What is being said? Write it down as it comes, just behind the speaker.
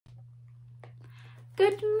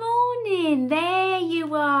Good morning, there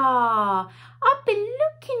you are. I've been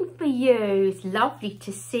looking for you. It's lovely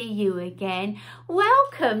to see you again.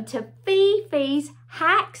 Welcome to Fifi's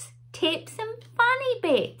Hacks, Tips and Funny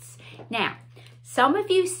Bits. Now, some of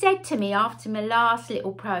you said to me after my last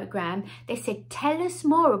little programme, they said, tell us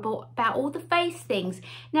more about all the face things.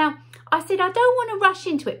 Now, I said, I don't want to rush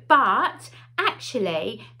into it, but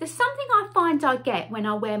actually, there's something I find I get when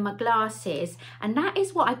I wear my glasses, and that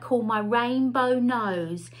is what I call my rainbow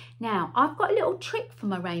nose. Now, I've got a little trick for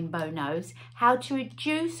my rainbow nose, how to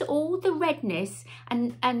reduce all the redness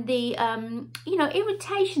and the,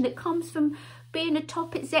 irritation that comes from being a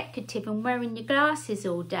top executive and wearing your glasses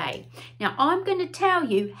all day. Now, I'm going to tell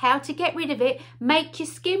you how to get rid of it, make your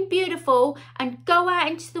skin beautiful, and go out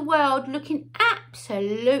into the world looking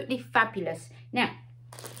absolutely fabulous. Now,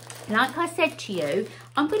 like I said to you,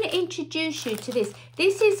 I'm going to introduce you to this.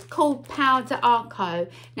 This is called Powder Arco.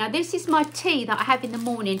 Now, this is my tea that I have in the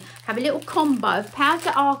morning. I have a little combo of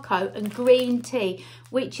Powder Arco and green tea,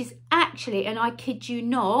 which is actually, and I kid you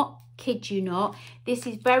not, this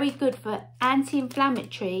is very good for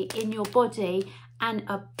anti-inflammatory in your body and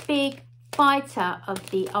a big fighter of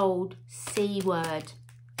the old C word.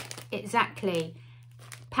 Exactly.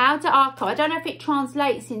 Powder Arco, I don't know if it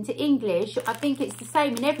translates into English. I think it's the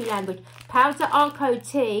same in every language. Powder Arco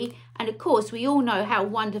tea, and of course we all know how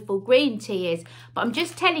wonderful green tea is. But I'm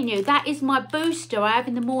just telling you, that is my booster I have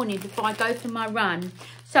in the morning before I go for my run.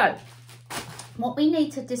 So, what we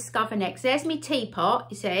need to discover next, there's my teapot,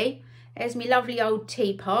 you see. There's my lovely old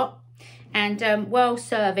teapot, and well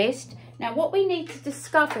serviced. Now what we need to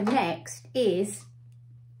discover next is,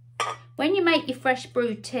 when you make your fresh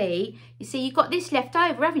brewed tea, you see you've got this left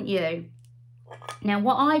over, haven't you? Now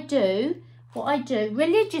what I do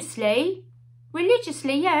religiously,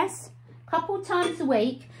 yes, a couple times a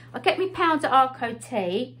week, I get my Powder Arco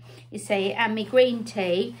tea, you see, and my green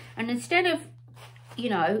tea, and instead of,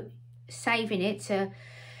 saving it to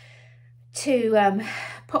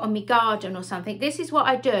put on my garden or something, this is what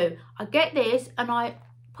I do. I get this and I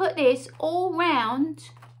put this all round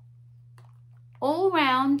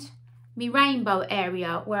my rainbow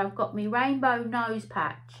area where I've got my rainbow nose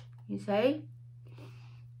patch, you see.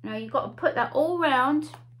 Now you've got to put that all round,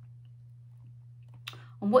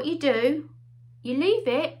 and what you do, you leave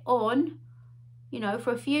it on,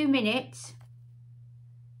 for a few minutes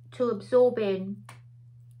to absorb in.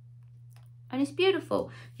 And it's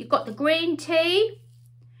beautiful. You've got the green tea,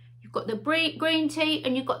 you've got the green tea,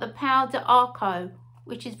 and you've got the Powder Arco,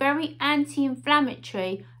 which is very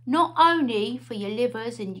anti-inflammatory, not only for your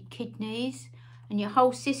livers and your kidneys and your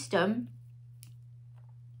whole system,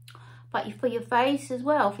 but for your face as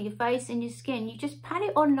well, for your face and your skin. You just pat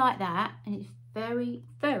it on like that, and it's very,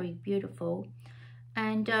 very beautiful.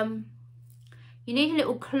 And you need a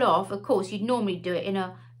little cloth. Of course, you'd normally do it in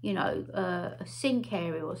a sink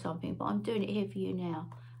area or something, but I'm doing it here for you now.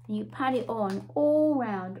 And you pat it on all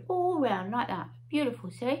round like that. Beautiful,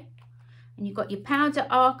 see? And you've got your Powder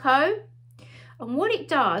Arco, and what it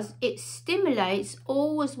does, it stimulates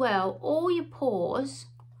all your pores.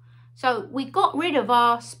 So we got rid of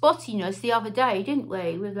our spottiness the other day, didn't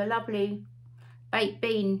we, with a lovely baked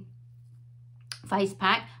bean face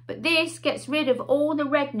pack. But this gets rid of all the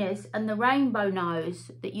redness and the rainbow nose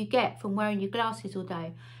that you get from wearing your glasses all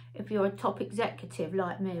day, if you're a top executive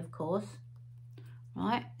like me, of course.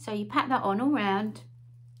 Right, so you pat that on all round.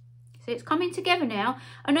 So it's coming together now,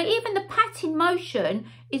 and even the patting motion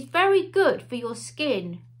is very good for your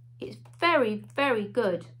skin. It's very, very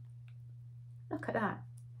good. Look at that.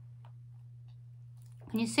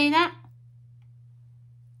 Can you see that?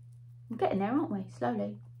 We're getting there, aren't we?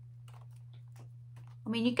 Slowly. I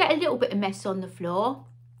mean, you get a little bit of mess on the floor.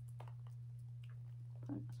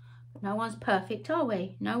 But no one's perfect, are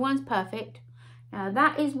we? No one's perfect. Now,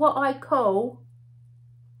 that is what I call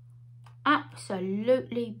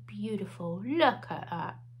absolutely beautiful. Look at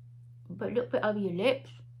that. Put a little bit over your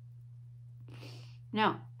lips.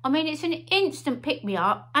 Now, I mean, it's an instant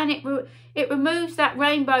pick-me-up, and it removes that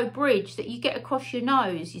rainbow bridge that you get across your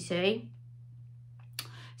nose, you see.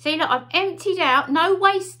 See, look, I've emptied out, no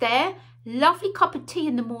waste there. Lovely cup of tea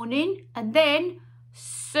in the morning, and then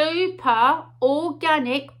super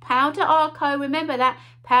organic Powder Arco. Remember that,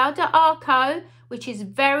 Powder Arco, which is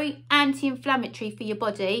very anti-inflammatory for your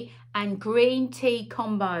body, and green tea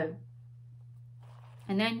combo.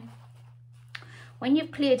 And then when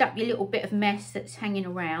you've cleared up your little bit of mess that's hanging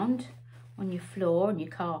around on your floor and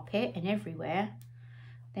your carpet and everywhere,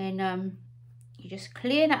 then you just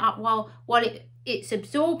clear that up while it's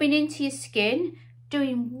absorbing into your skin,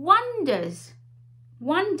 doing wonders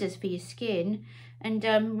for your skin. And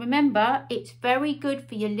remember, it's very good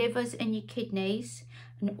for your livers and your kidneys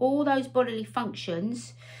and all those bodily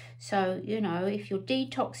functions. So, you know, if you're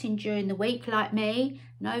detoxing during the week like me,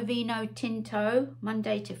 no vino tinto,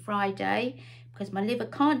 Monday to Friday, because my liver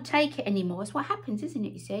can't take it anymore. It's what happens, isn't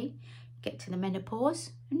it, you see? Get to the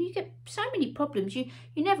menopause and you get so many problems. You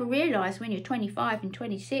never realise when you're 25 and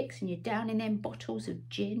 26 and you're down in them bottles of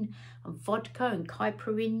gin and vodka and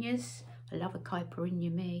caipirinhas. I love a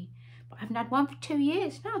caipirinha, me. But I haven't had one for 2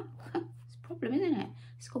 years. No, it's a problem, isn't it?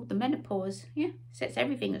 It's called the menopause. Yeah, sets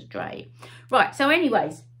everything astray. Right, so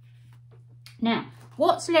anyways. Now,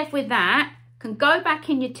 what's left with that can go back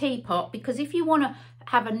in your teapot, because if you want to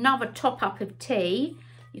have another top up of tea,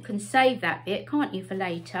 you can save that bit, can't you, for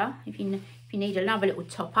later? If you need another little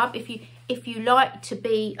top up, if you like to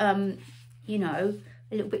be, you know,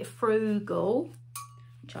 a little bit frugal,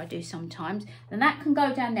 which I do sometimes, then that can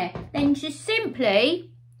go down there. Then just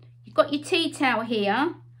simply, you've got your tea towel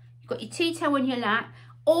here, you've got your tea towel on your lap.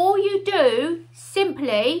 All you do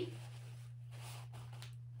simply,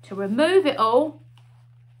 to remove it all,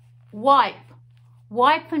 wipe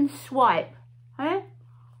and swipe, okay?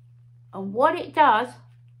 And what it does,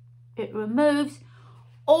 it removes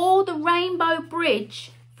all the rainbow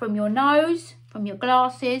bridge from your nose, from your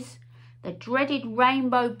glasses, the dreaded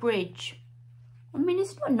rainbow bridge. I mean,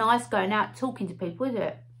 it's not nice going out talking to people, is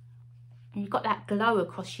it? And you've got that glow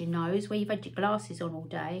across your nose where you've had your glasses on all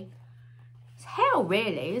day. It's hell,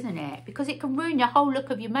 really, isn't it? Because it can ruin your whole look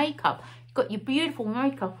of your makeup. You've got your beautiful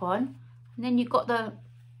makeup on, and then you've got the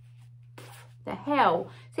hell.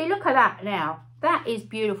 See, look at that now. That is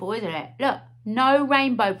beautiful, isn't it? Look, no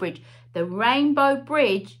rainbow bridge. The rainbow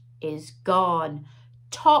bridge is gone.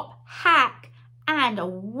 Top hack and a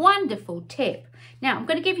wonderful tip. Now, I'm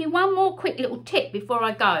going to give you one more quick little tip before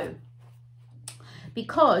I go.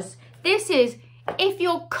 Because this is, if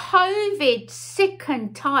you're COVID sick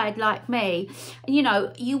and tired like me, you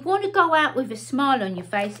know, you want to go out with a smile on your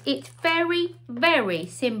face, it's very, very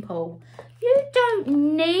simple. You don't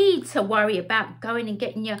need to worry about going and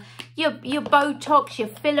getting your Botox, your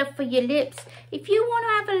filler for your lips. If you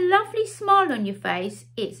want to have a lovely smile on your face,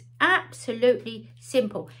 it's absolutely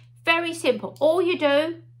simple. Very simple. All you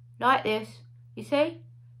do, like this, you see?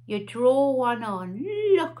 You draw one on.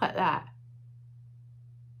 Look at that.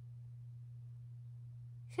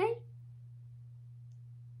 See?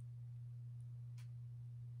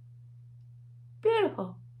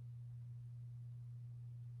 Beautiful.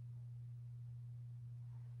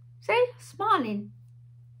 See? Smiling.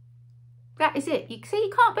 That is it. You see,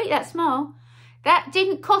 you can't beat that smile. That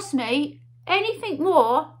didn't cost me anything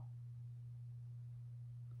more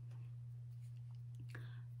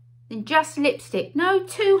than just lipstick. No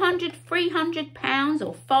 200, 300 pounds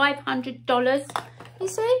or $500. You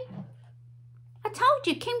see? I told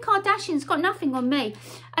you, Kim Kardashian's got nothing on me.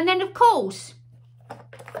 And then, of course,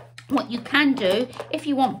 what you can do, if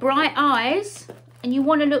you want bright eyes and you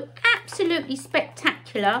want to look absolutely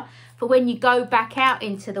spectacular for when you go back out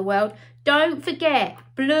into the world, don't forget,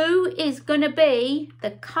 blue is going to be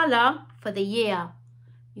the colour for the year.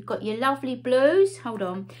 You've got your lovely blues. Hold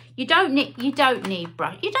on. You don't need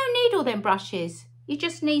brush. You don't need all them brushes. You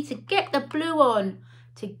just need to get the blue on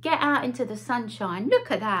to get out into the sunshine. Look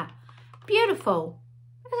at that. Beautiful,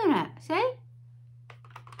 isn't it? See?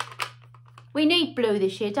 We need blue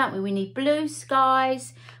this year, don't we? We need blue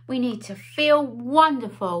skies. We need to feel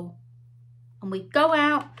wonderful. And we go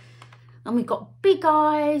out and we've got big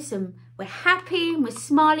eyes and we're happy and we're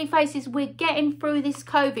smiley faces. We're getting through this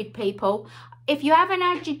COVID, people. If you haven't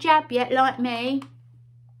had your jab yet, like me,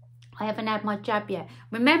 I haven't had my jab yet.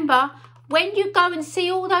 Remember, when you go and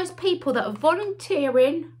see all those people that are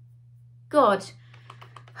volunteering, God,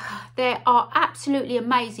 they are absolutely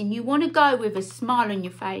amazing. You want to go with a smile on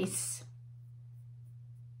your face.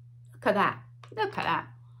 Look at that. Look at that.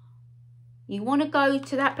 You want to go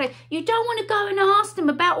to that place. You don't want to go and ask them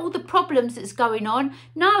about all the problems that's going on.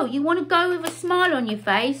 No, you want to go with a smile on your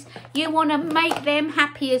face. You want to make them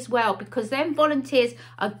happy as well, because them volunteers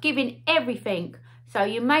are giving everything. So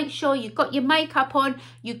you make sure you've got your makeup on.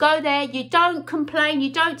 You go there. You don't complain.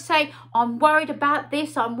 You don't say, I'm worried about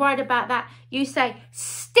this. I'm worried about that. You say,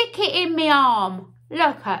 stick it in my arm.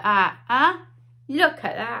 Look at that, huh? Look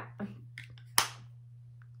at that.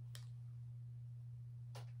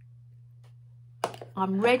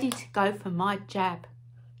 I'm ready to go for my jab.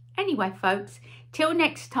 Anyway, folks, till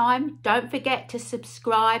next time, don't forget to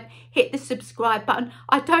subscribe. Hit the subscribe button.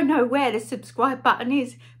 I don't know where the subscribe button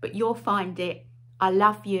is, but you'll find it. I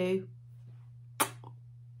love you.